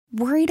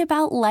Worried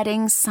about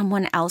letting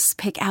someone else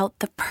pick out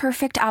the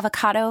perfect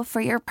avocado for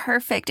your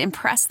perfect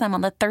impress them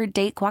on the third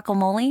date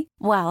guacamole?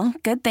 Well,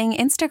 good thing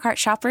Instacart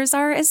shoppers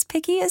are as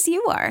picky as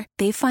you are.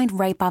 They find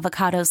ripe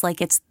avocados like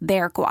it's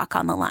their guac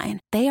on the line.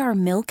 They are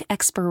milk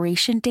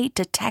expiration date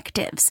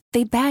detectives.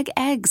 They bag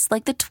eggs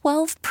like the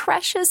 12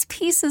 precious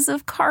pieces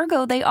of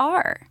cargo they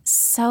are.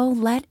 So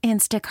let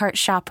Instacart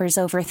shoppers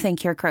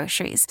overthink your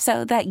groceries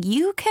so that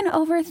you can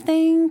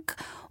overthink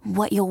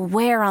what you'll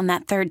wear on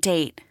that third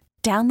date.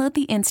 Download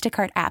the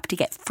Instacart app to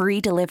get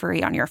free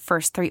delivery on your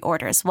first 3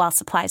 orders while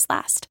supplies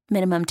last.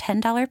 Minimum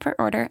 $10 per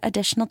order.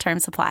 Additional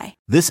terms apply.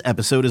 This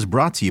episode is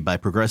brought to you by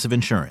Progressive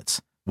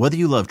Insurance. Whether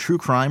you love true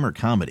crime or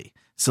comedy,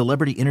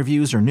 celebrity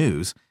interviews or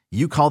news,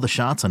 you call the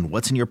shots on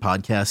what's in your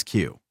podcast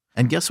queue.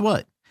 And guess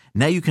what?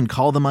 Now you can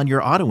call them on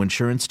your auto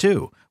insurance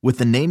too with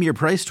the Name Your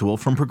Price tool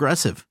from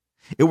Progressive.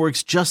 It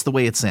works just the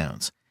way it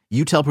sounds.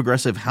 You tell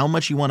Progressive how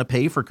much you want to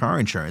pay for car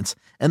insurance,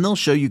 and they'll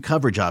show you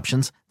coverage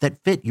options that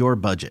fit your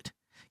budget.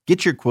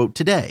 Get your quote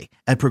today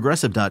at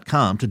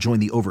Progressive.com to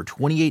join the over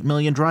 28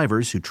 million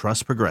drivers who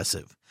trust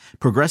Progressive.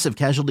 Progressive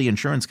Casualty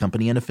Insurance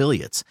Company and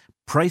Affiliates.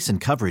 Price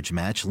and coverage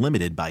match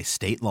limited by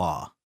state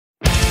law.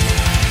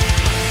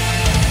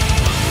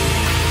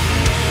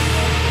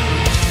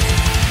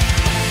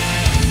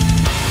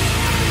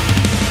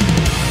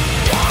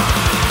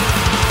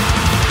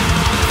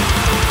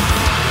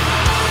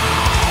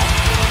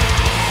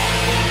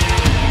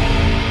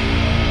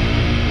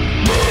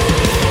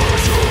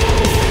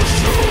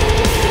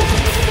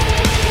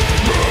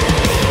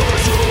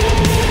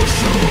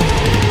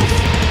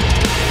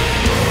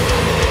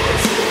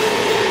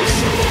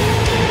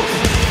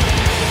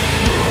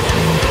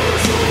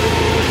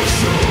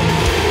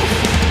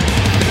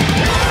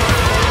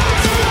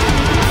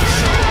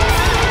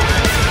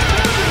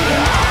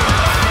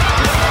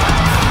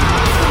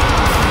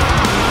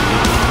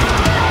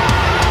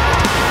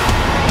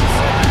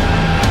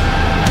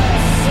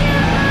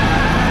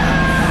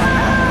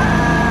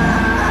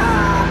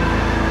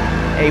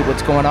 Hey,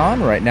 what's going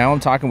on? Right now I'm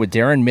talking with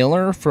Darren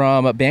Miller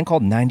from a band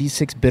called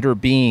 96 Bitter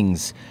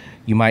Beings.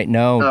 You might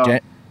know.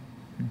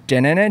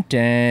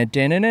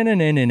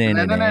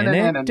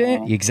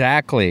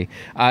 Exactly.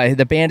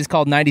 The band is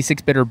called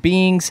 96 Bitter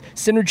Beings.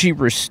 Synergy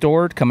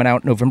Restored, coming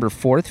out November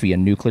 4th via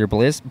Nuclear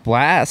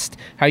Blast.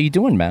 How you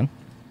doing, man?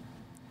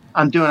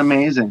 I'm doing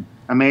amazing.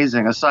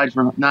 Amazing. Aside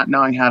from not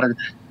knowing how to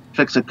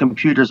fix a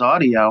computer's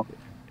audio,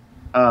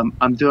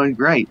 I'm doing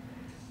great.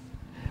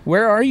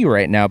 Where are you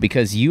right now?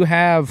 Because you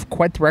have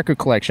quite the record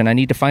collection. I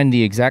need to find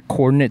the exact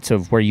coordinates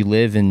of where you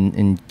live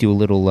and do a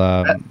little...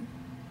 I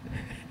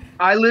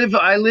live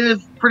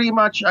pretty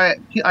much... I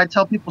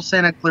tell people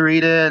Santa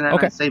Clarita, and then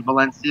I say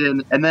Valencia,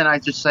 and then I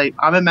just say,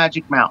 I'm in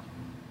Magic Mountain.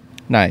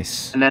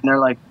 Nice. And then they're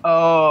like,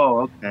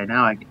 oh, okay,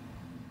 now I get it.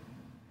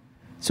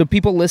 So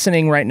people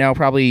listening right now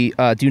probably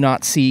do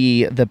not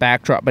see the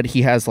backdrop, but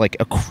he has like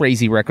a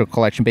crazy record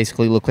collection.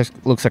 Basically looks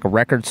like a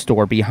record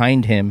store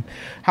behind him.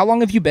 How long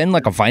have you been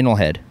like a vinyl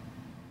head?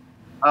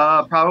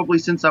 Probably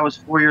since I was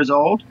 4 years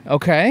old.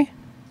 Okay.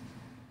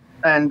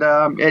 And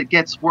it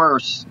gets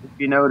worse, if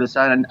you notice.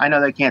 I know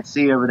they can't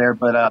see over there,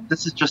 but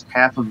this is just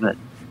half of it.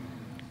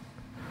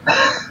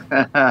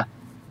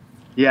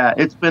 Yeah,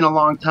 it's been a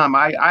long time.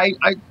 I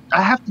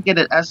have to get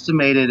it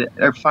estimated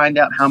or find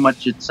out how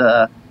much it's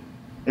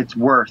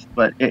worth,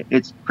 but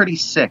it's pretty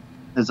sick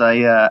because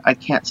I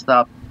can't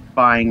stop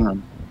buying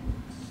them.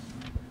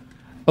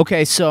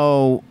 Okay,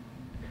 so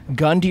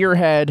gun to your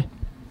head,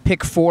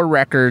 pick 4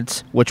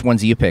 records. Which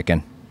ones are you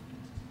picking?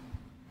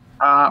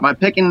 I'm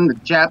picking the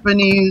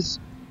Japanese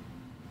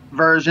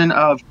version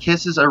of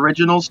Kiss's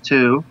Originals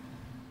 2.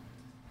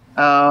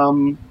 Are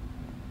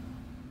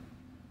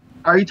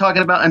you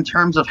talking about in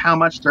terms of how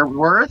much they're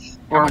worth?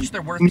 How much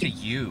they're worth to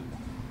you?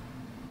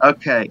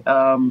 Okay,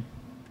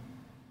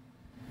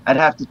 I'd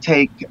have to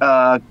take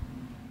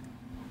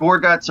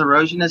Gorguts,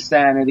 Erosion of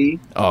Sanity.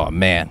 Oh,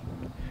 man.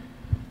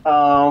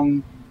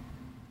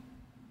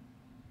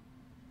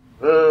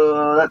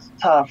 That's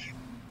tough.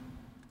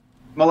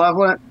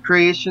 Malevolent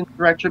Creation,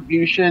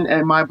 Retribution,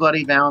 and My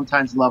Bloody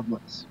Valentine's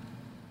Loveless.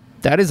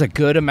 That is a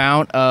good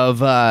amount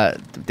of...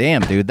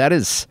 damn, dude,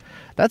 that's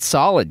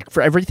solid.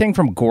 For everything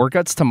from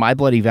Gorguts to My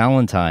Bloody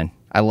Valentine.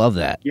 I love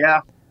that.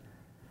 Yeah.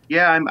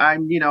 Yeah, I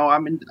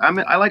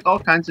like all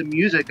kinds of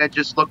music. I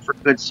just look for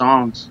good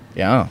songs.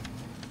 Yeah.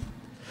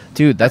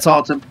 Dude, that's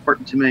all that's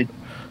important to me.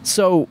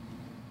 So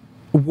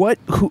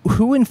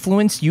who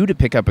influenced you to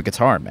pick up a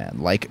guitar, man?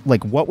 Like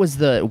what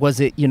was it,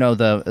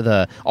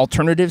 the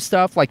alternative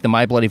stuff like the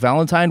My Bloody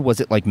Valentine?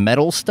 Was it like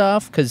metal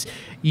stuff? Cuz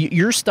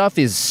your stuff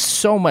is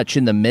so much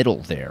in the middle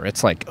there.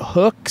 It's like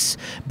hooks,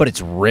 but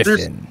it's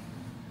riffing.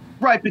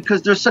 Right,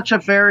 because there's such a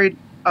varied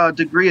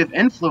degree of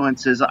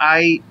influences.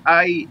 I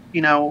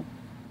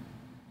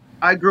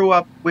grew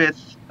up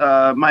with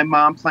my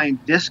mom playing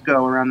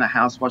disco around the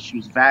house while she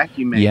was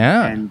vacuuming,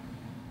 and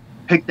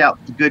picked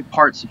out the good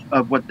parts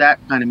of what that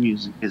kind of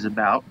music is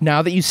about.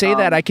 Now that you say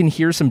that, I can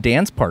hear some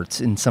dance parts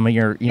in some of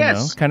your,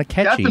 kind of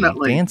catchy,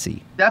 definitely,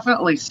 dancey.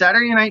 Definitely.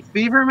 Saturday Night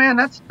Fever, man,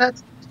 that's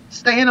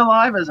Staying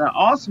Alive is an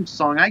awesome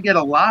song. I get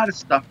a lot of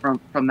stuff from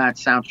that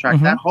soundtrack.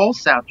 Mm-hmm. That whole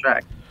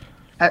soundtrack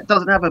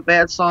doesn't have a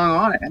bad song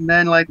on it. And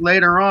then like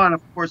later on,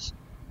 of course,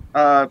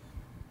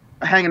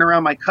 hanging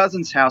around my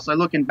cousin's house, I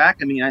looking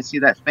back at me and I see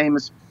that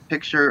famous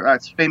picture,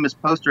 famous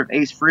poster of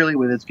Ace Frehley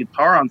with his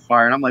guitar on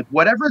fire, and I'm like,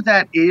 whatever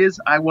that is,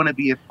 I want to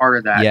be a part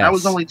of that. Yes. I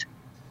was only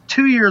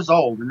 2 years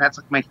old, and that's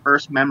like my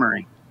first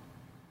memory.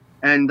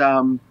 And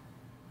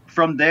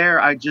from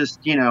there, I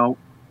just,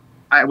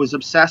 I was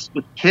obsessed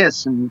with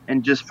Kiss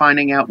and just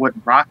finding out what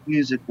rock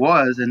music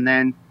was. And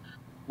then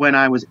when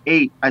I was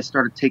 8, I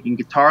started taking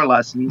guitar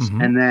lessons,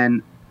 Mm-hmm. and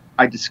then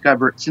I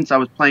discovered, since I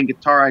was playing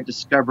guitar, I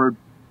discovered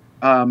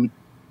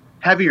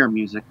heavier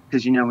music,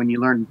 because when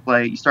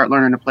you start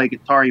learning to play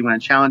guitar, you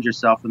want to challenge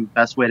yourself, and the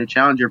best way to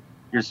challenge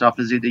yourself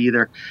is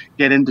either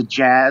get into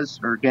jazz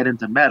or get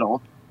into metal.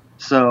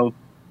 So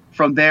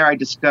from there, I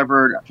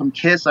discovered, from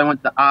Kiss I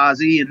went to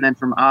Ozzy, and then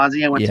from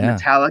Ozzy I went to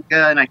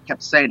Metallica, and I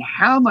kept saying,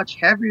 how much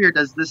heavier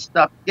does this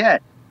stuff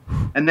get?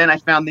 And then I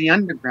found the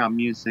underground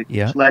music,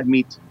 which led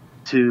me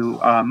to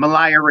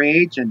Malaya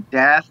Rage and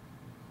Death,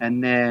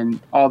 and then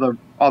all the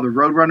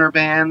Roadrunner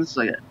bands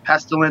like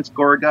Pestilence,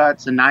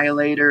 Gorguts,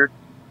 Annihilator,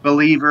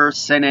 Believer,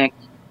 Cynic.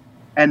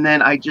 And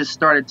then I just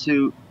started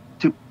to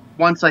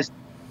once I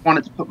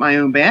wanted to put my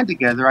own band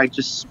together, I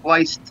just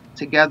spliced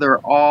together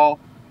all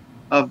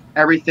of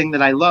everything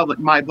that I love, like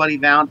My Bloody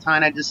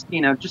Valentine. I just,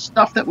 just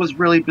stuff that was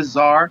really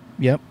bizarre.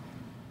 Yep.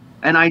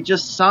 And I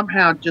just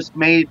somehow just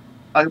made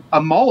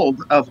a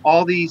mold of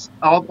all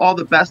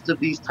the best of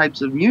these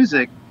types of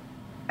music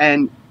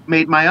and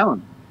made my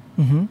own.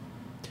 Mm-hmm.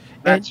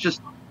 That's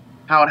just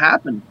how it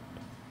happened.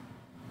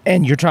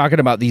 And you're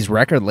talking about these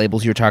record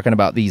labels. You're talking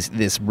about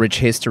this rich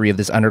history of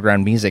this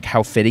underground music.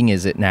 How fitting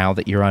is it now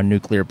that you're on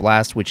Nuclear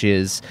Blast, which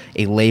is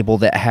a label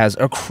that has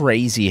a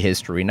crazy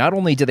history? Not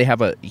only do they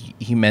have a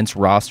immense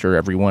roster,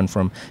 everyone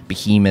from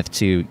Behemoth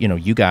to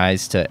you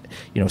guys to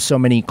so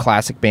many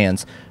classic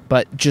bands,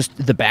 but just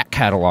the back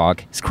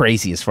catalog is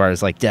crazy as far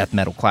as like death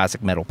metal,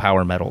 classic metal,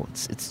 power metal.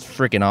 It's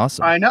freaking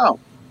awesome. I know.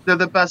 They're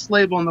the best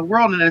label in the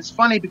world, and it's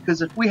funny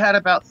because if we had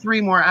about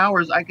 3 more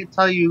hours, I could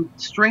tell you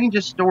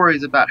strangest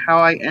stories about how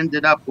I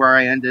ended up where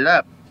I ended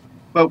up.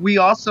 But we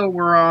also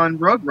were on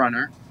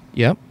Roadrunner.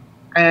 Yep.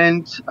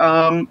 And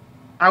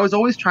I was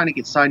always trying to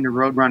get signed to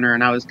Roadrunner,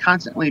 and I was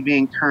constantly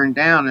being turned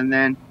down. And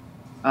then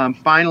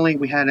finally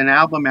we had an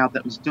album out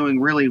that was doing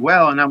really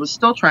well, and I was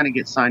still trying to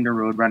get signed to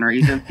Roadrunner,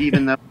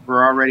 even though we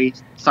were already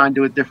signed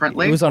to a different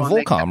label. It was on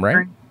Volcom,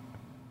 right?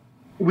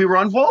 We were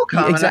on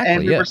Volcom, exactly,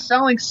 and we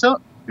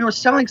were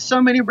selling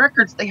so many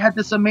records. They had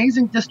this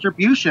amazing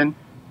distribution,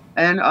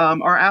 and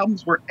our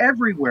albums were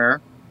everywhere.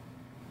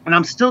 And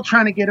I'm still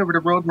trying to get over to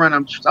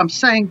Roadrunner. I'm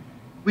saying,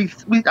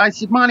 I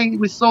said, Monty,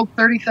 we sold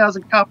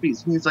 30,000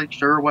 copies. And he's like,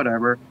 sure,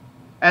 whatever.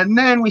 And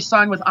then we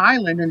signed with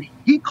Island, and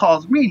he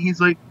calls me.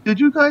 He's like, did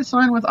you guys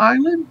sign with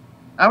Island?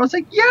 I was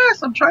like,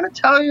 yes. I'm trying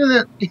to tell you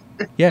that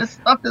this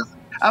stuff is.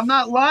 I'm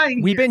not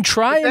lying. We've been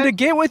trying to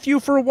get with you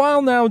for a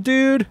while now,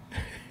 dude.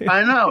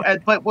 I know,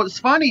 but what's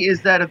funny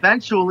is that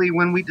eventually,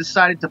 when we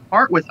decided to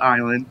part with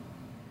Island,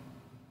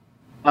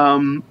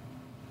 they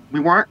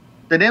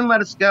didn't let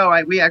us go.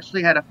 We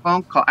actually had a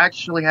phone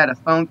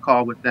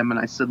call with them, and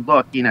I said,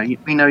 look, we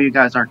know you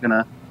guys aren't going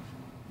to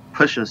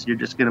push us. You're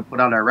just going to put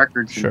out our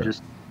records and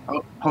just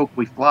hope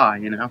we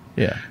fly,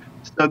 Yeah.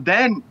 So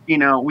then,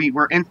 we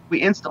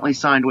instantly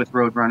signed with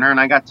Roadrunner,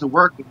 and I got to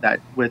work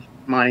with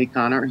Monty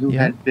Connor, who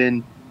had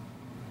been,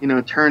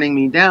 turning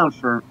me down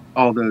for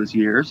all those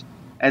years.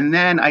 And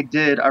then I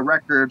did a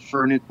record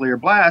for Nuclear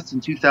Blast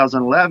in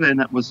 2011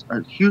 that was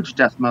a huge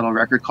death metal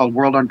record called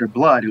World Under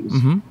Blood. It was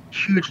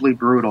hugely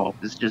brutal.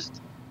 It's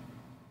just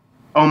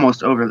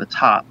almost over the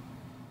top.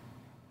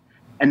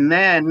 And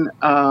then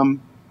I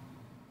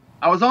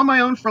was on my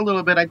own for a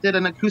little bit. I did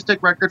an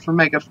acoustic record for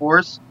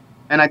Megaforce,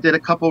 and I did a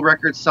couple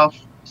records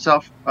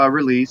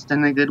self-released,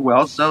 and they did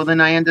well. So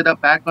then I ended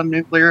up back on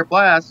Nuclear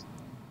Blast,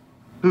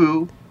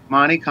 who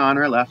Monty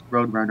Connor left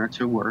Roadrunner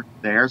to work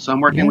there. So I'm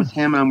working with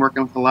him, and I'm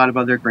working with a lot of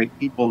other great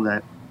people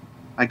that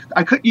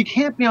you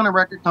can't be on a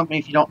record company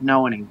if you don't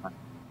know anyone.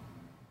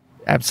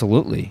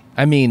 Absolutely.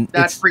 I mean,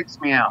 that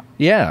freaks me out.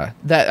 Yeah,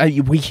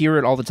 we hear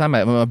it all the time.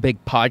 I'm a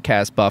big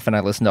podcast buff, and I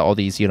listen to all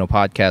these,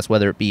 podcasts,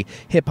 whether it be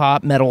hip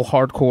hop, metal,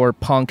 hardcore,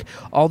 punk.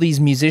 All these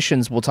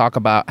musicians will talk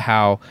about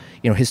how,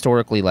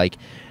 historically, like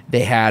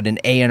they had an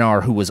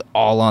A&R who was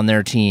all on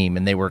their team,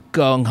 and they were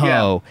gung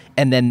ho,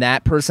 and then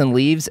that person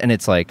leaves, and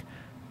it's like,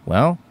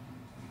 well,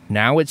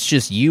 now it's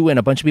just you and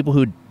a bunch of people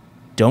who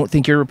don't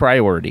think you're a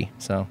priority.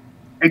 So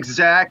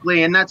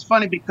exactly, and that's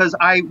funny because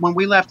when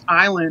we left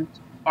Island,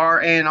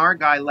 our A&R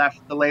guy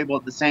left the label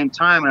at the same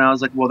time, and I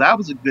was like, well, that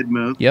was a good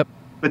move. Yep.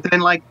 But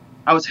then, I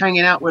was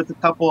hanging out with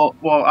I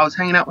was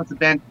hanging out with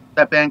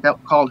that band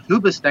called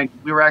Hoobastank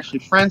we were actually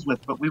friends with,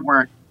 but we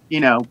weren't,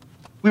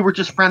 we were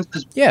just friends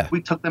because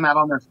we took them out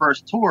on their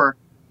first tour,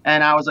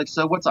 and I was like,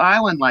 so what's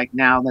Island like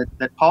now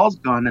that Paul's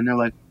gone? And they're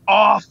like,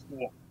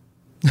 awful.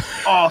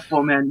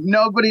 Awful, man.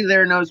 Nobody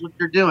there knows what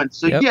they're doing.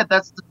 So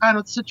that's the kind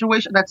of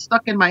situation that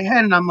stuck in my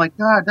head, and I'm like,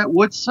 God, that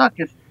would suck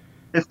if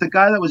if the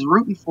guy that was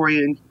rooting for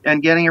you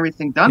and getting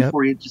everything done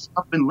for you just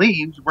up and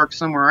leaves, works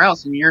somewhere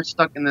else, and you're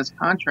stuck in this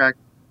contract.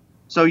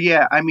 So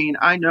yeah, I mean,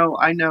 I know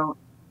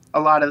a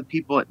lot of the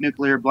people at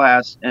Nuclear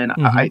Blast, and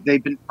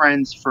they've been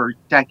friends for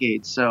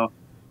decades. So,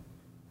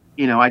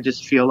 you know, I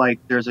just feel like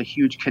there's a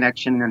huge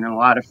connection and a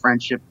lot of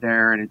friendship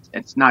there, and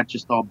it's not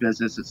just all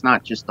business. It's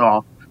not just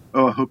all,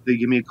 oh, I hope they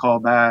give me a call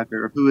back,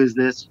 or who is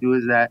this, who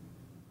is that.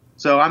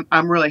 So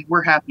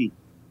we're happy.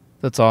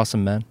 That's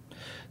awesome, man.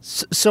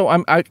 So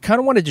I kind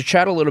of wanted to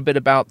chat a little bit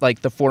about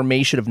like the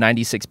formation of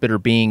 96 Bitter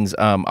Beings.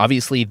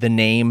 Obviously the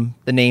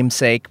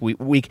namesake.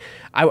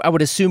 I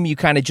would assume you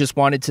kind of just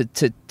wanted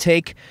to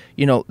take,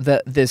 you know,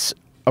 this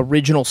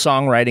original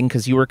songwriting,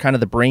 because you were kind of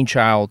the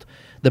brainchild,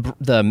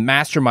 the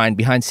mastermind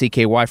behind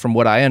CKY. From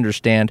what I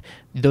understand,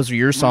 those are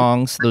your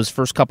songs, those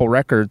first couple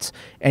records,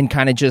 and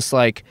kind of just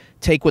like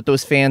take what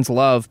those fans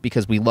love,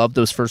 because we love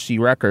those first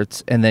few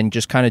records, and then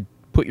just kind of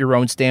put your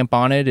own stamp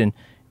on it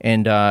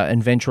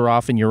and venture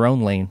off in your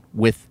own lane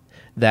with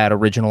that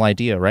original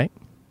idea, right?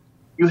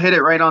 You hit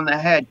it right on the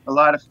head. A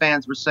lot of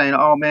fans were saying,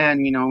 oh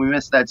man, you know, we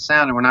missed that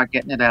sound and we're not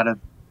getting it out of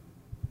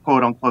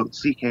quote unquote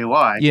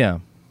CKY. Yeah.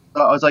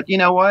 So I was like, you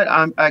know what?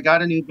 I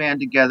got a new band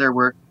together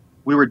where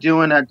we were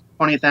doing a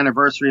 20th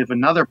anniversary of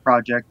another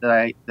project that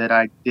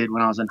I did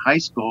when I was in high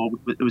school.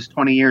 It was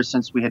 20 years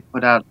since we had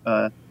put out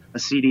a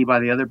CD by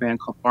the other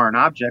band called Foreign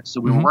Objects. So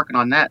we were working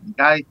on that.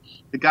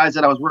 The guys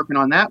that I was working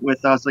on that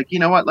with, I was like, you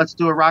know what, let's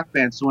do a rock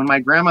band. So when my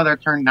grandmother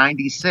turned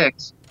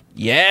 96,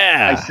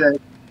 I said,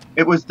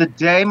 it was the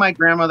day my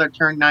grandmother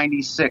turned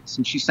 96,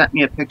 and she sent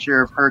me a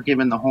picture of her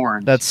giving the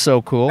horns. That's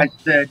so cool. I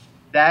said,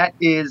 that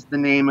is the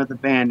name of the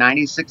band.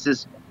 96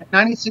 has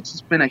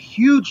been a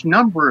huge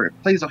number. It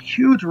plays a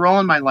huge role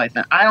in my life,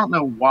 and I don't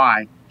know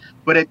why,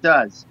 but it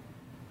does.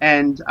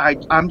 And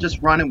I'm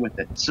just running with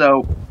it.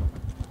 So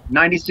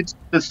 96,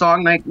 the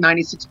song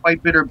 96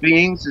 Quite Bitter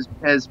Beings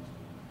has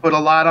put a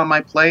lot on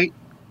my plate.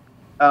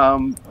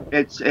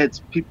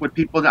 It's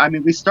people. I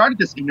mean, we started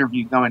this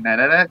interview going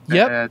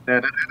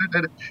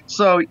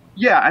So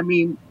yeah, I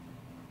mean,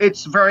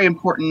 it's a very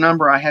important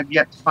number. I have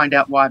yet to find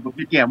out why, but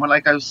yeah,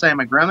 like I was saying,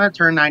 my grandmother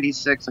turned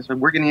 96. I said,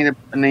 we're going to need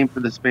a name for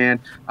this band.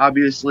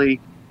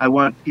 Obviously, I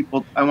want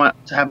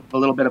to have a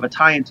little bit of a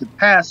tie into the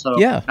past. So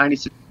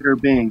 96 Bitter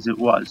Beings, it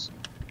was.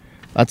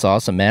 That's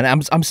awesome, man.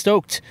 I'm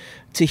stoked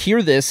to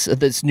hear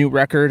this new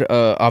record.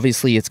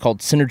 Obviously, it's called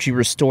Synergy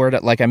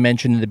Restored, like I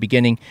mentioned in the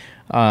beginning,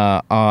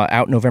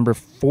 out November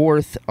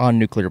 4th on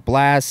Nuclear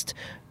Blast.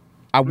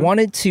 I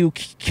wanted to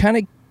kind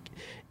of...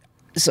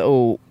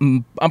 So,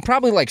 I'm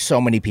probably like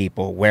so many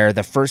people, where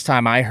the first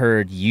time I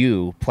heard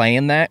you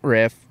playing that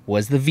riff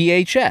was the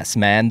VHS,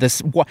 man.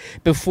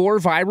 Before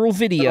viral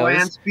videos. The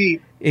land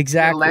speed.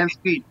 Exactly. The land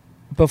speed.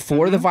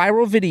 Before the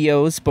viral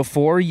videos,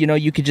 before, you know,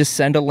 you could just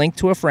send a link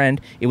to a friend,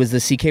 it was the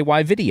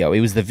CKY video. It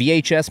was the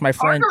VHS, my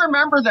friend. Hard to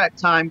remember that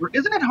time.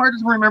 Isn't it hard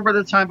to remember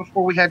the time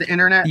before we had the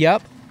internet?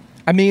 Yep.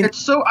 I mean, it's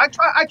so, I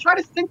try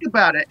to think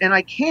about it, and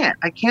I can't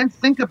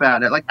think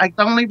about it. Like, I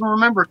don't even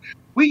remember.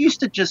 We used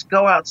to just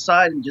go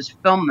outside and just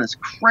film this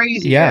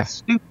crazy,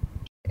 stupid,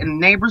 and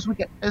neighbors would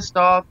get pissed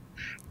off.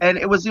 And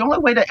it was the only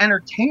way to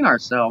entertain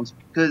ourselves,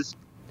 because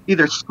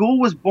either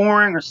school was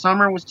boring or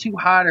summer was too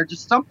hot or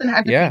just something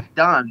had to be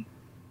done.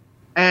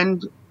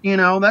 And, you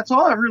know, that's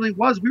all it really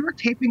was. We were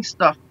taping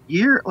stuff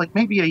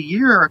maybe a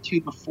year or two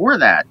before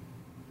that.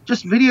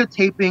 Just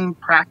videotaping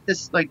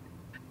practice, like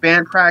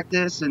band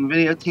practice, and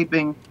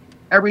videotaping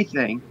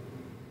everything.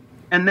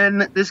 And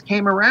then this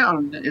came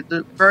around. It's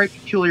a very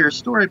peculiar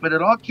story, but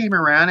it all came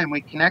around, and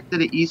we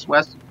connected it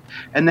East-West.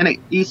 And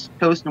then East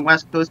Coast and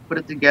West Coast put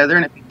it together,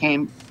 and it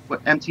became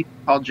what MTV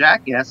called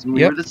Jackass, and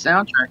we were the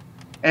soundtrack.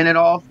 And it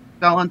all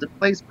fell into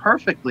place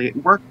perfectly. It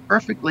worked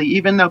perfectly,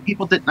 even though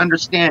people didn't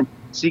understand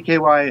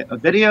CKY a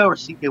video or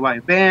CKY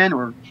a band,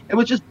 or it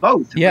was just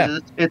both. It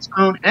was its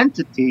own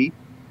entity.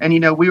 And, you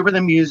know, we were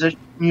the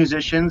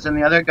musicians, and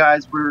the other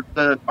guys were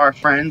our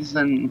friends,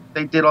 and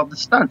they did all the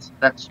stunts.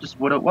 That's just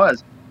what it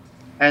was.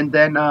 And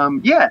then, the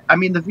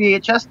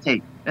VHS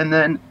tape. And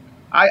then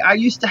I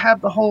used to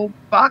have the whole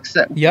box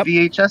set with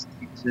VHS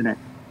tapes in it.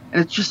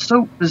 And it's just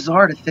so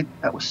bizarre to think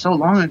that was so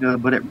long ago,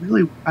 but it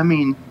really, I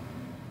mean,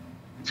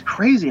 it's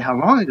crazy how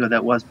long ago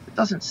that was, but it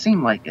doesn't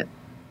seem like it.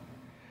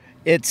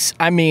 It's,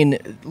 I mean,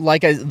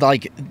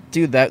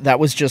 dude, that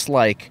was just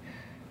like,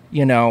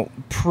 you know,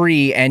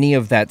 pre any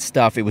of that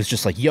stuff. It was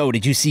just like, yo,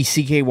 did you see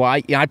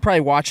CKY? Yeah, I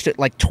probably watched it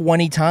like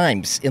 20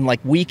 times in like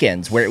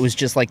weekends, where it was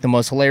just like the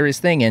most hilarious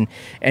thing. And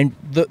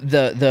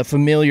the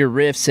familiar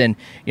riffs, and,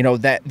 you know,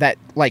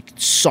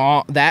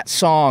 that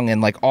song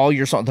and like all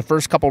your songs, the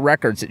first couple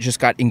records, it just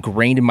got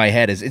ingrained in my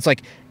head. It's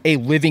like a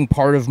living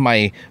part of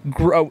my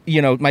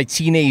my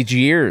teenage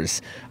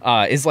years.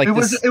 Is like it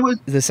was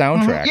the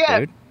soundtrack,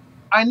 dude.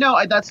 I know.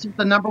 That's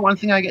the number one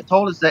thing I get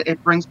told, is that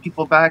it brings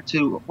people back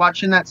to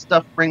watching that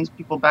stuff, brings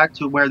people back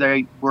to where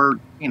they were,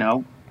 you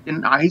know,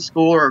 in high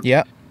school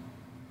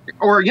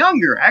or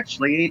younger,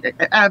 actually,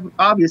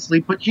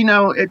 obviously. But, you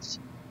know,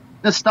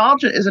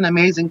 nostalgia is an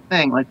amazing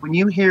thing. Like when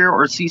you hear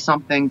or see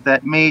something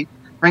that made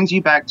brings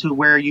you back to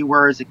where you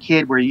were as a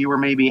kid, where you were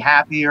maybe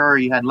happier or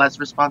you had less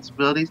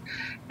responsibilities.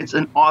 It's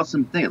an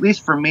awesome thing. At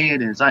least for me,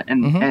 it is.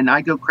 And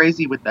I go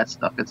crazy with that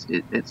stuff.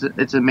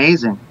 It's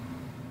amazing.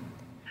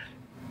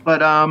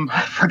 But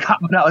I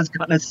forgot what I was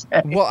gonna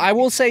say. Well, I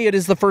will say it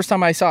is the first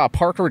time I saw a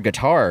Parker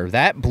guitar.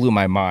 That blew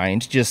my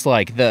mind. Just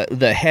like the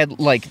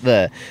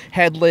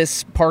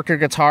headless Parker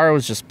guitar, I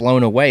was just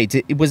blown away.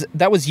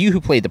 That was you who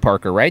played the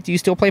Parker, right? Do you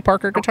still play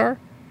Parker guitar?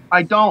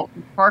 I don't.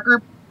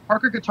 Parker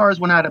Guitars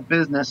went out of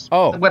business.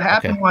 Oh, what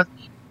happened was,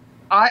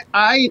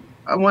 I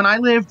when I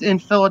lived in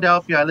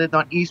Philadelphia, I lived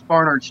on East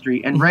Barnard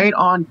Street, and right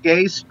on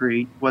Gay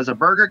Street was a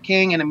Burger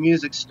King and a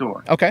music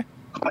store. Okay.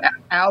 Called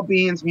Al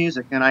Bean's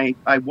Music, and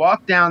I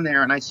walked down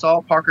there and I saw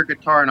a Parker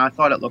guitar and I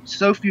thought it looked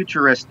so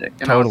futuristic,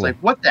 and I was like,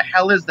 what the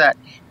hell is that?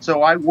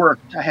 So I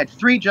worked. I had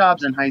 3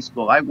 jobs in high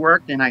school. I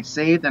worked and I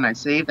saved and I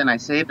saved and I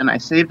saved and I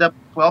saved up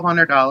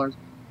 $1,200.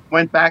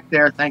 Went back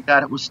there. Thank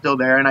God it was still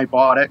there, and I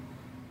bought it.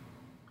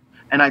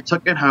 And I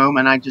took it home,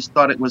 and I just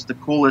thought it was the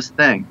coolest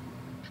thing.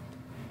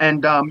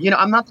 And,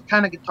 I'm not the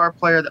kind of guitar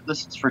player that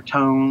listens for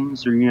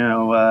tones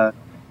or,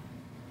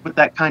 with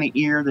that kind of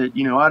ear that,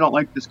 I don't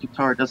like this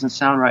guitar. It doesn't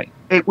sound right.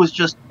 It was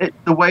just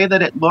the way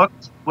that it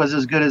looked was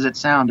as good as it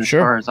sounded,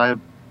 sure, as far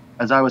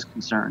as I was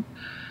concerned.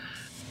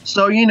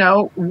 So,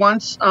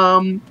 once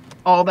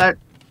all that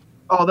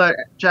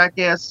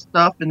jackass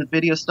stuff and the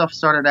video stuff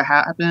started to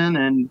happen,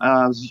 and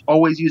I was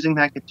always using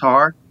that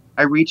guitar,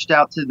 I reached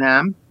out to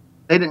them.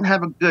 They didn't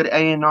have a good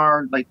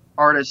A&R, like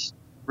artist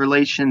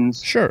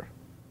relations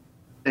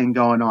thing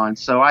going on.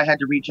 So I had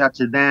to reach out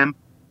to them,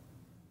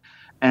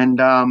 and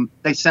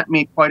they sent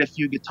me quite a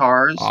few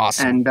guitars.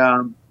 Awesome.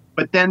 And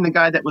but then the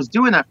guy that was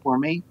doing that for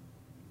me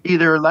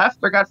either left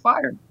or got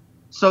fired.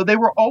 So they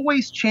were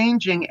always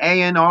changing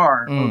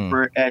A&R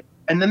over at,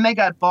 and then they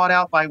got bought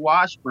out by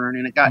Washburn,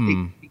 and it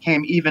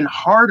became even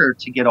harder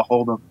to get a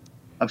hold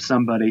of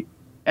somebody.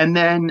 And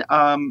then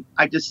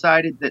I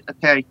decided that,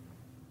 okay,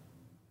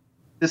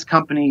 this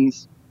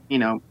company's,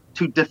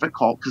 too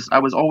difficult, because I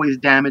was always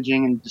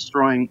damaging and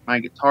destroying my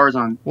guitars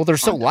on. Well, they're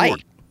so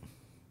light.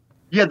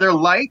 Yeah, they're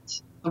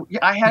light.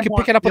 I had you can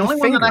pick it up with a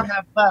finger.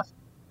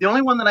 The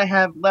only one that I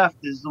have left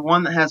is the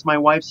one that has my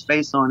wife's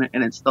face on it,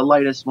 and it's the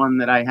lightest one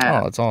that I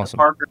have. Oh, that's awesome.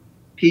 The Parker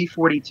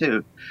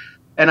P42.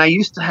 And I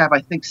used to have, I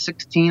think,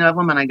 16 of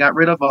them, and I got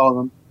rid of all of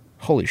them.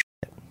 Holy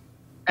shit.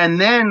 And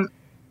then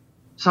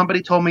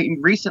somebody told me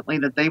recently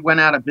that they went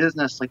out of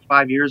business like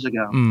 5 years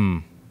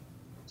ago.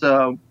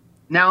 So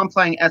now I'm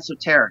playing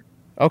Esoteric.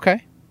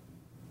 Okay.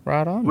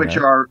 Right on. Which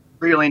are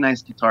really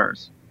nice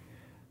guitars.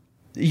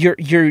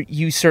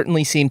 You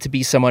certainly seem to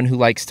be someone who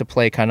likes to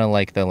play kind of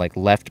like the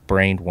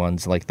left-brained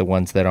ones, like the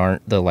ones that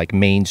aren't the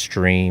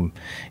mainstream.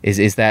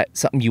 Is that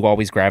something you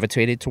always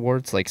gravitated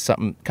towards, like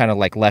something kind of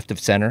like left of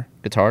center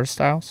guitar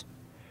styles?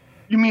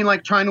 You mean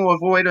like trying to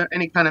avoid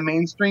any kind of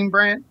mainstream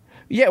brand?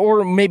 Yeah,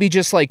 or maybe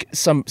just like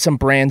some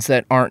brands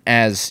that aren't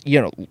as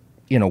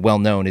well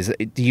known.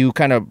 Do you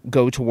kind of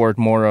go toward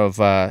more of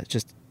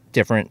just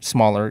different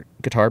smaller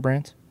guitar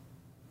brands?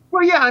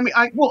 Well, yeah, I mean,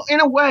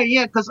 in a way,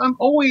 yeah, because I'm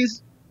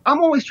always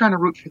trying to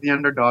root for the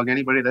underdog,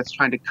 anybody that's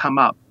trying to come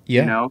up,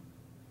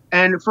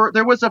 And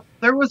there was a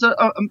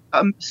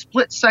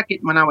split second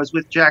when I was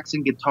with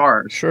Jackson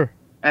Guitars, sure,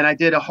 and I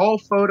did a whole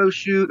photo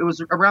shoot. It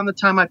was around the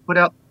time I put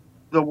out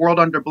the World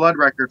Under Blood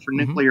record for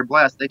Nuclear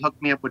Blast. They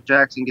hooked me up with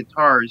Jackson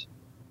Guitars,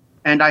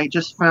 and I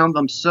just found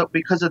them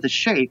because of the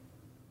shape.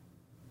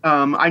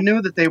 I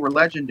knew that they were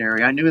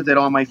legendary. I knew that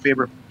all my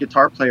favorite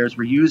guitar players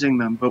were using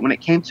them, but when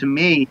it came to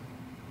me,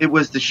 it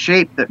was the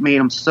shape that made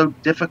them so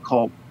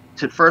difficult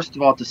to, first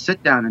of all, to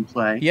sit down and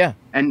play. Yeah.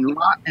 And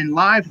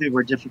live, they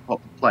were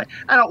difficult to play.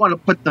 I don't want to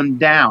put them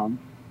down,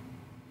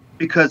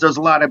 because there's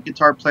a lot of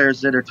guitar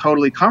players that are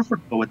totally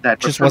comfortable with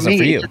that. But just wasn't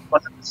for you. It just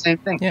wasn't the same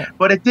thing. Yeah.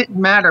 But it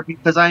didn't matter,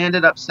 because I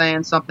ended up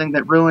saying something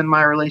that ruined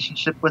my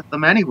relationship with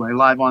them anyway,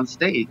 live on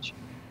stage.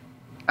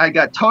 I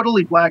got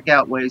totally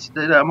blackout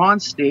wasted. I'm on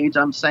stage.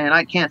 I'm saying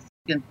I can't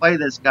fucking play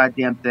this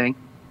goddamn thing,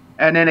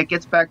 and then it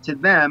gets back to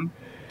them,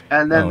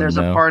 and then there was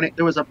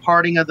a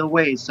parting of the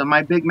ways. So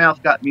my big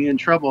mouth got me in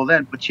trouble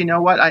then. But you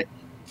know what?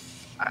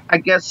 I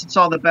guess it's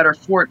all the better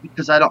for it,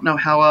 because I don't know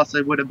how else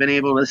I would have been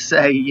able to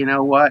say, you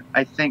know what?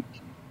 I think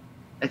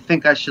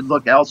I should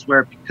look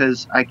elsewhere,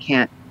 because I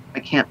can't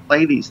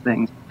play these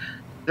things.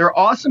 They're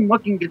awesome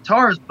looking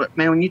guitars, but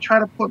man, when you try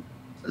to put,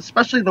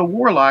 especially the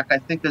Warlock, I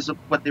think is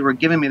what they were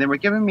giving me. They were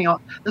giving me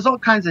there's all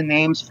kinds of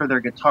names for their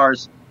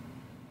guitars.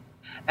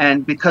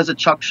 And because of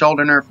Chuck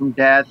Schuldiner from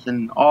Death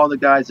and all the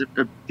guys at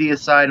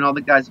Deicide and all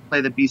the guys that play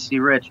the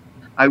BC Rich,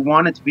 I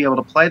wanted to be able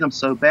to play them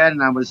so bad,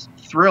 and I was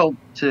thrilled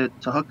to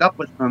hook up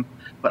with them,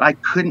 but I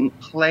couldn't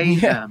play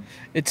them.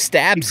 It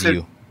stabs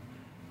you.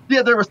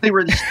 Yeah, they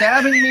were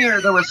stabbing me,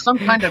 or there was some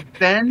kind of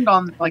bend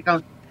on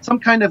some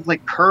kind of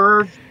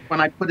curve when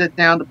I put it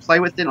down to play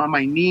with it on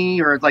my knee,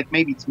 or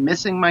maybe it's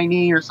missing my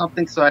knee or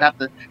something, so I'd have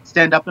to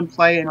stand up and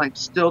play, and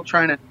still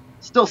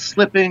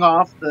slipping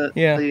off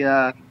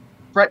the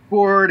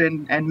fretboard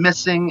and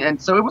missing,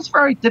 and so it was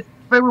very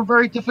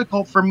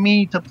difficult for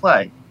me to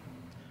play.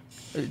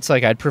 It's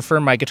like I'd prefer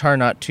my guitar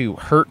not to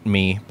hurt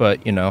me,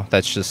 but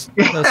that's just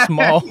a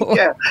small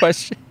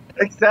question.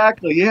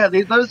 Exactly. Yeah,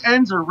 those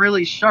ends are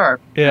really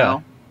sharp. Yeah. You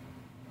know?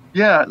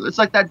 Yeah, it's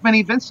like that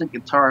Vinnie Vincent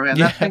guitar, man.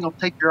 That thing will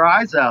take your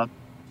eyes out.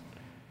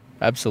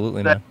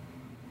 Absolutely, that man.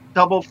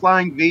 Double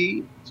flying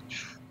V.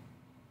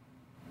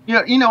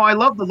 I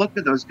love the look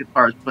of those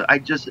guitars, but I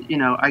just,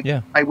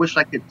 I wish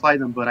I could play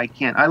them, but I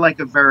can't. I like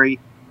a very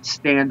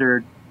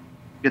standard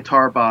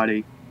guitar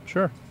body.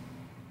 Sure.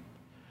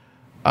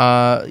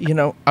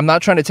 I'm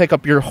not trying to take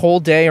up your whole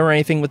day or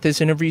anything with this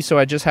interview, so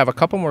I just have a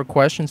couple more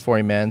questions for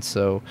you, man.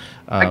 So,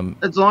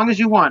 as long as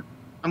you want,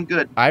 I'm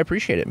good. I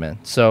appreciate it, man.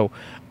 So,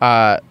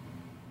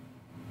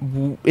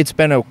 it's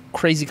been a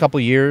crazy couple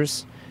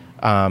years.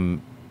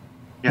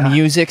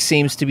 Music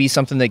seems to be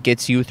something that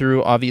gets you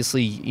through.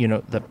 Obviously,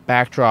 the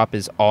backdrop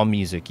is all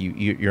music.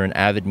 You're an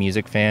avid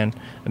music fan,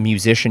 a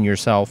musician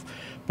yourself.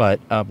 But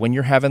when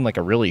you're having like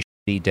a really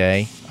shitty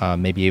day,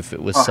 maybe if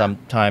it was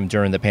sometime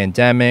during the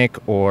pandemic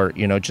or,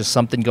 just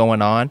something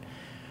going on,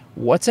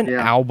 what's an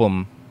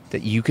album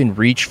that you can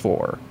reach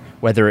for?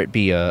 Whether it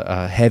be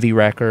a heavy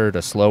record,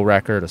 a slow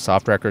record, a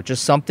soft record,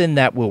 just something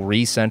that will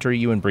recenter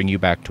you and bring you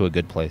back to a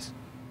good place.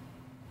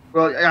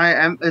 Well,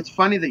 it's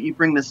funny that you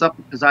bring this up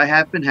because I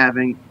have been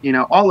having,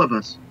 all of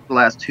us the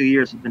last 2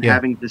 years have been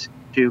having this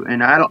issue,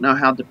 and I don't know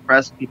how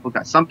depressed people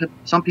got. Some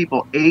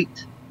people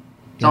ate,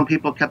 some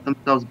people kept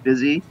themselves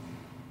busy,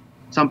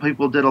 some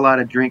people did a lot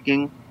of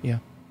drinking. Yeah,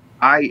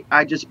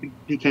 I just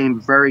became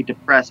very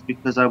depressed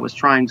because I was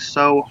trying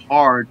so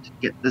hard to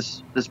get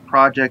this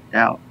project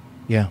out.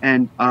 Yeah,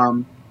 and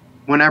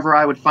whenever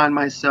I would find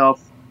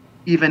myself,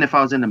 even if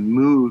I was in a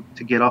mood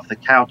to get off the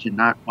couch and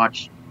not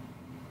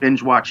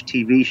binge watch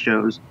TV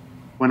shows,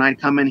 when I'd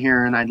come in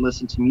here and I'd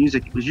listen to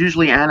music, it was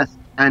usually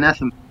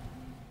Anathema,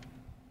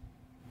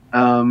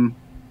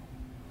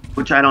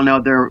 which I don't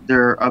know.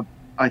 They're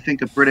I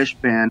think a British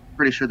band.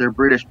 Pretty sure they're a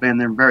British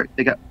band.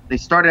 They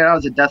started out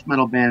as a death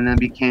metal band and then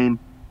became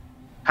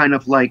kind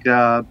of like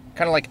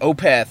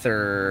Opeth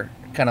or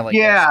kind of like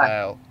that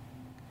style.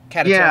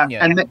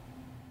 Catatonia.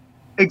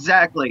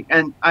 Exactly.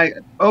 And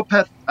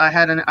Opeth, I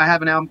have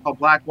an album called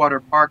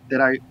Blackwater Park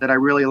that I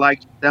really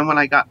liked. Then when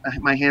I got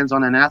my hands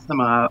on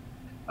Anathema,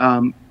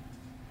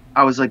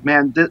 I was like,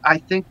 man, I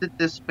think that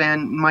this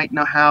band might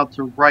know how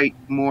to write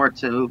more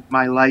to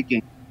my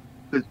liking.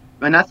 Because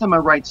Anathema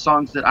writes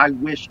songs that I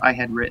wish I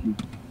had written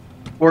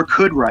or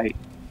could write.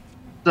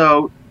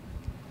 So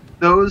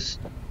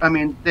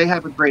they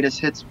have a greatest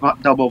hits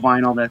double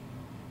vinyl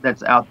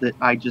that's out that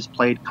I just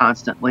played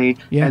constantly.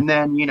 Yeah. And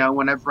then,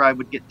 whenever I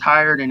would get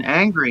tired and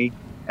angry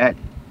at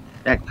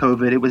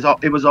COVID, it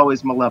was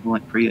always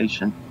Malevolent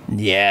Creation.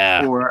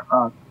 Yeah. Or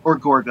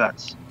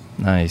Gorguts.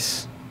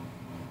 Nice.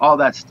 All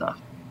that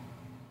stuff.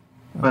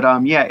 But I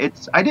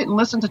didn't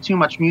listen to too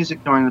much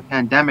music during the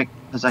pandemic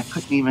because I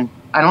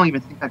don't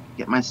even think I could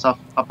get myself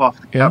up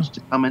off the couch to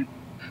come in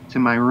to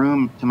my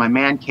room, to my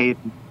man cave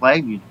and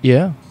play music.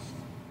 Yeah.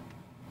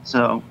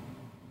 So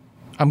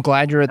I'm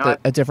glad you're at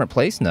a different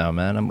place now,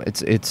 man.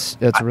 It's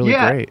really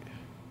great.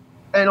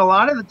 And a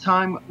lot of the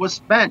time was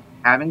spent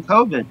having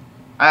COVID.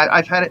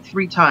 I've had it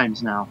 3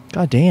 times now.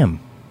 God damn.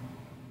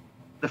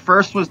 The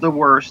first was the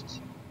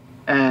worst,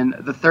 and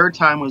the third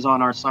time was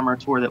on our summer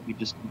tour that we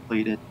just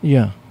completed.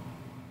 Yeah.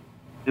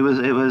 It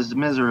was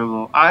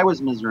miserable. I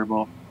was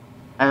miserable,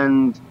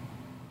 and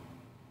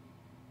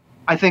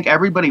I think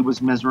everybody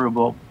was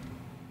miserable.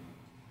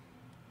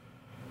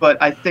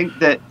 But I think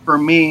that for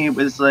me, it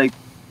was like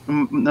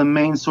the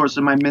main source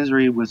of my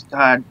misery was,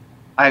 God,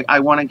 I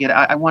want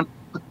to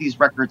put these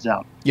records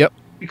out. Yep.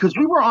 Because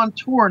we were on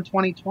tour in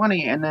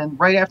 2020, and then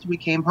right after we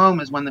came home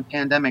is when the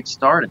pandemic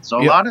started.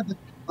 So a lot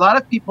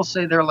of people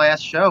say their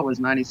last show was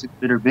 96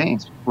 Bitter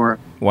Beings before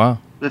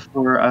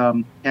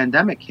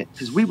pandemic hit,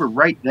 because we were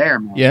right there,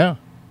 man. Yeah.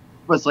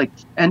 It was like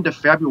end of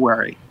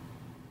February,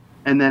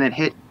 and then it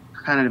hit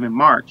kind of in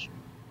March.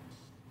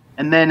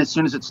 And then as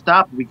soon as it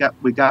stopped, we got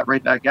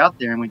right back out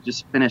there, and we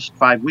just finished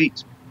 5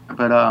 weeks.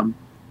 But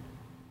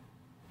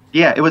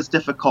it was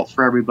difficult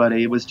for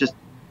everybody. It was just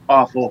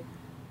awful.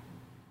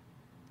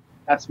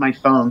 That's my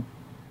phone.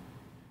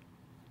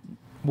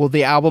 Well,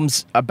 the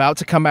album's about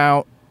to come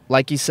out,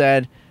 like you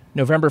said,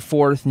 November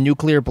 4th,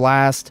 Nuclear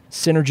Blast,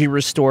 Synergy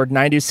Restored,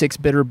 96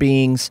 Bitter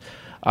Beings.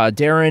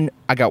 Darren,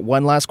 I got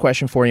one last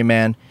question for you,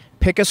 man.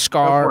 Pick a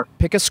scar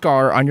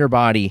on your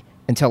body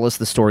and tell us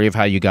the story of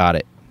how you got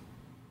it.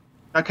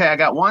 Okay, I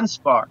got one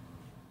scar.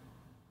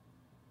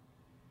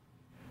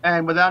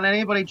 And without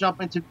anybody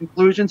jumping to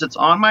conclusions, it's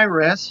on my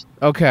wrist.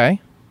 Okay.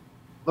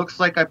 Looks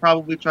like I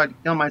probably tried to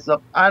kill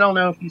myself. I don't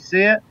know if you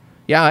see it.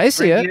 Yeah, I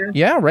see it. Here.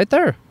 Yeah, right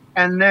there.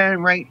 And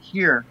then right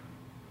here.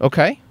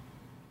 Okay.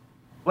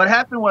 What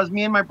happened was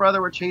me and my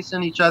brother were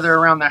chasing each other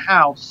around the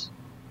house.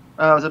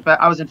 I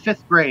was in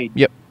 5th grade.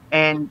 Yep.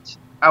 And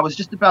I was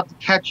just about to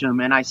catch him,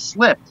 and I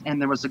slipped,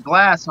 and there was a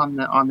glass on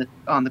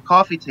the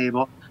coffee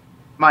table.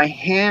 My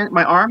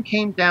arm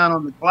came down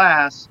on the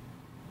glass,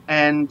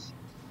 and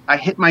I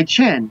hit my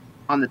chin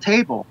on the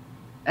table.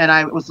 And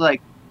I was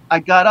like, I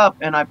got up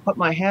and I put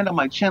my hand on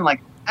my chin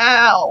like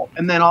ow.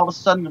 And then all of a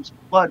sudden there's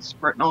blood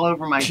spurting all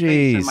over my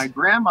face. And my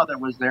grandmother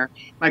was there.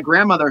 My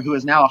grandmother, who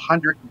is now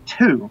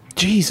 102.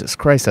 Jesus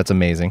Christ, that's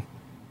amazing.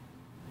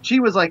 She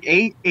was like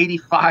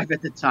 85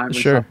 at the time or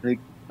something.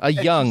 A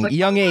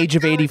young age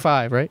of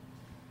 85, right?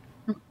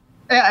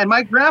 Yeah, and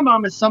my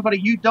grandmom is somebody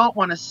you don't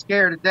want to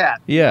scare to death.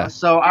 Yeah. You know?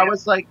 So I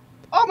was like,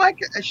 oh my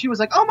God. She was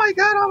like, oh my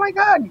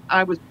God.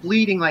 I was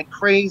bleeding like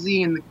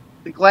crazy, and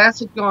the glass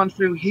had gone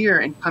through here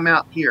and come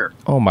out here.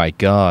 Oh my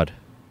God.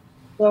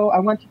 So I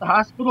went to the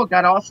hospital,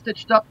 got all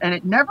stitched up, and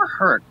it never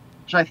hurt,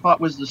 which I thought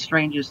was the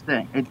strangest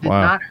thing. It did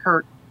not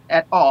hurt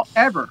at all,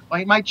 ever.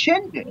 Like my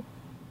chin did.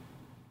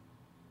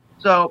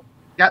 So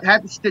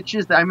had the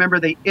stitches. I remember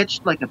they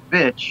itched like a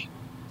bitch,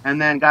 and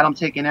then got them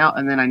taken out,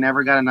 and then I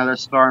never got another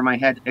scar on my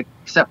head,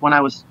 except when I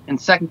was in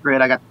second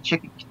grade. I got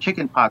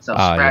chicken pox. I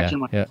was scratching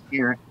my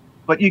ear,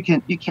 but you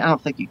can't. I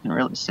don't think you can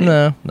really see.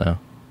 No.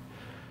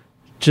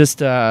 Just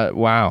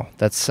wow,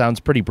 that sounds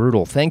pretty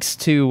brutal. Thanks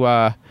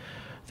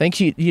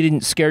you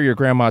didn't scare your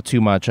grandma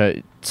too much.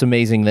 It's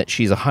amazing that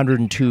she's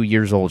 102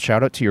 years old.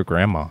 Shout out to your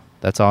grandma.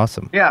 That's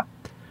awesome. Yeah.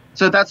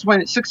 So that's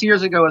 6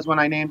 years ago is when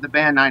I named the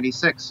band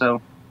 96.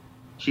 So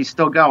she's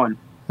still going.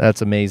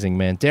 That's amazing,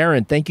 man.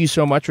 Darren, thank you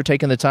so much for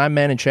taking the time,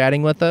 man, and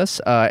chatting with us.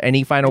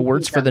 Any final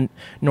words for the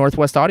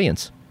Northwest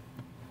audience?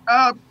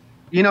 If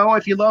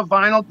you love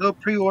vinyl, go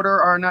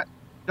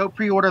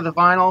pre-order the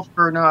vinyl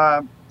for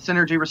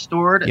Synergy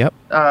Restored. Yep.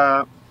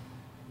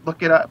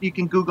 Look it up. You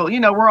can Google.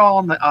 We're all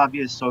on the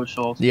obvious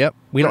socials. Yep.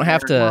 We don't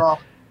have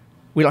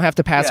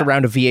to pass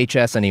around a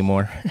VHS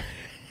anymore.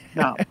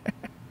 No.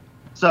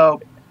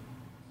 So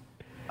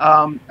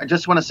I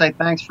just want to say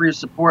thanks for your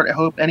support. I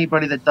hope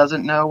anybody that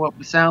doesn't know what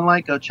we sound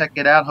like, go check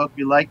it out. Hope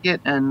you like it,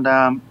 and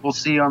we'll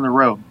see you on the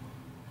road.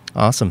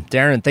 Awesome.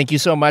 Darren, thank you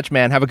so much,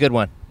 man. Have a good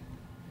one.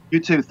 You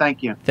too.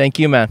 Thank you. Thank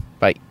you, man.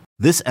 Bye.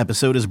 This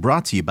episode is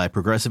brought to you by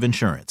Progressive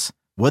Insurance.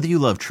 Whether you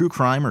love true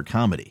crime or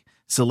comedy,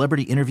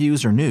 celebrity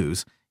interviews or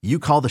news, you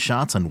call the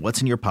shots on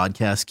what's in your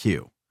podcast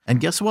queue.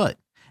 And guess what?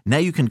 Now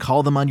you can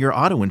call them on your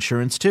auto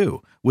insurance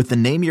too with the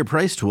Name Your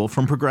Price tool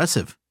from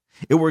Progressive.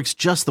 It works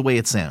just the way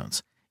it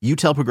sounds. You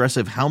tell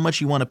Progressive how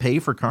much you want to pay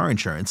for car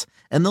insurance,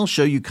 and they'll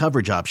show you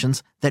coverage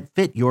options that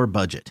fit your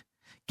budget.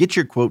 Get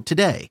your quote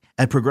today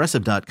at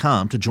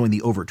Progressive.com to join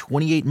the over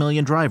 28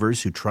 million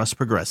drivers who trust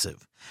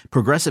Progressive.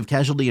 Progressive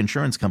Casualty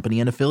Insurance Company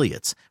and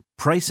Affiliates.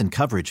 Price and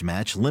coverage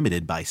match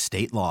limited by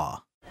state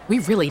law. We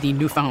really need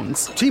new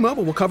phones.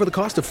 T-Mobile will cover the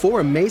cost of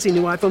 4 amazing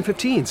new iPhone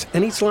 15s,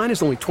 and each line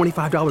is only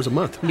 $25 a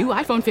month. New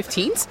iPhone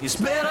 15s? It's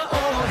better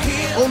over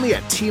here. Only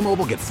at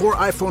T-Mobile, get 4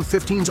 iPhone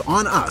 15s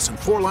on us and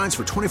 4 lines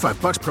for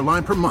 $25 per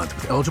line per month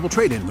with eligible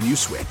trade-in when you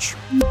switch.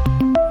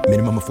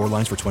 Minimum of 4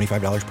 lines for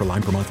 $25 per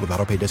line per month with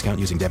autopay discount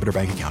using debit or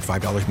bank account.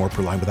 $5 more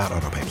per line without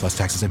autopay, plus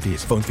taxes and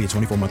fees. Phone fee at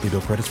 24 monthly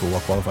bill credits for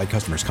well-qualified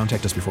customers.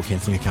 Contact us before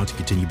canceling account to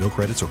continue bill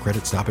credits or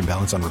credit stop and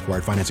balance on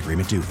required finance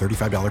agreement due.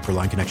 $35 per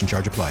line connection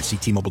charge applies. See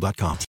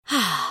T-Mobile.com.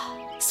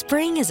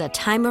 Spring is a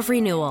time of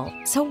renewal,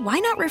 so why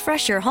not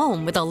refresh your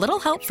home with a little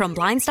help from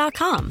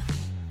Blinds.com?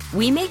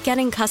 We make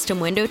getting custom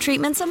window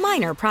treatments a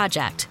minor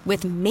project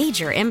with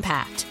major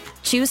impact.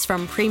 Choose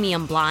from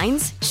premium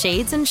blinds,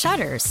 shades, and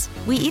shutters.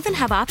 We even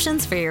have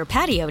options for your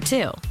patio,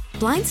 too.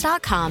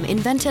 Blinds.com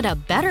invented a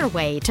better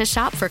way to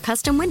shop for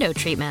custom window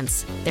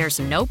treatments. There's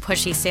no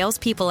pushy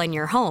salespeople in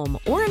your home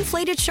or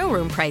inflated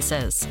showroom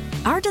prices.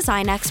 Our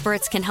design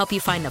experts can help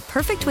you find the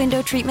perfect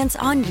window treatments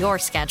on your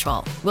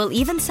schedule. We'll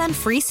even send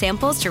free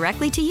samples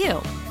directly to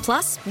you.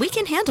 Plus, we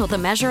can handle the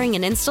measuring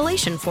and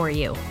installation for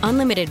you.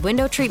 Unlimited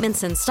window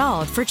treatments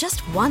installed for just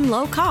one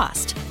low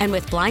cost. And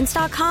with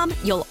Blinds.com,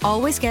 you'll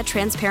always get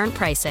transparent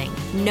pricing.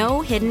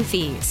 No hidden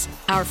fees.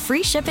 Our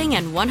free shipping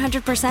and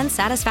 100%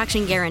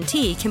 satisfaction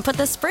guarantee can put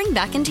the spring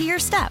back into your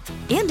step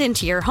and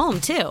into your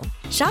home, too.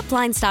 Shop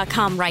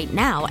Blinds.com right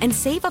now and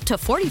save up to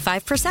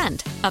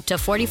 45%. Up to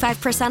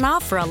 45%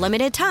 off for a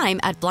limited time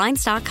at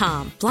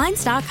Blinds.com.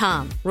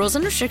 Blinds.com. Rules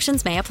and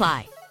restrictions may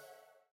apply.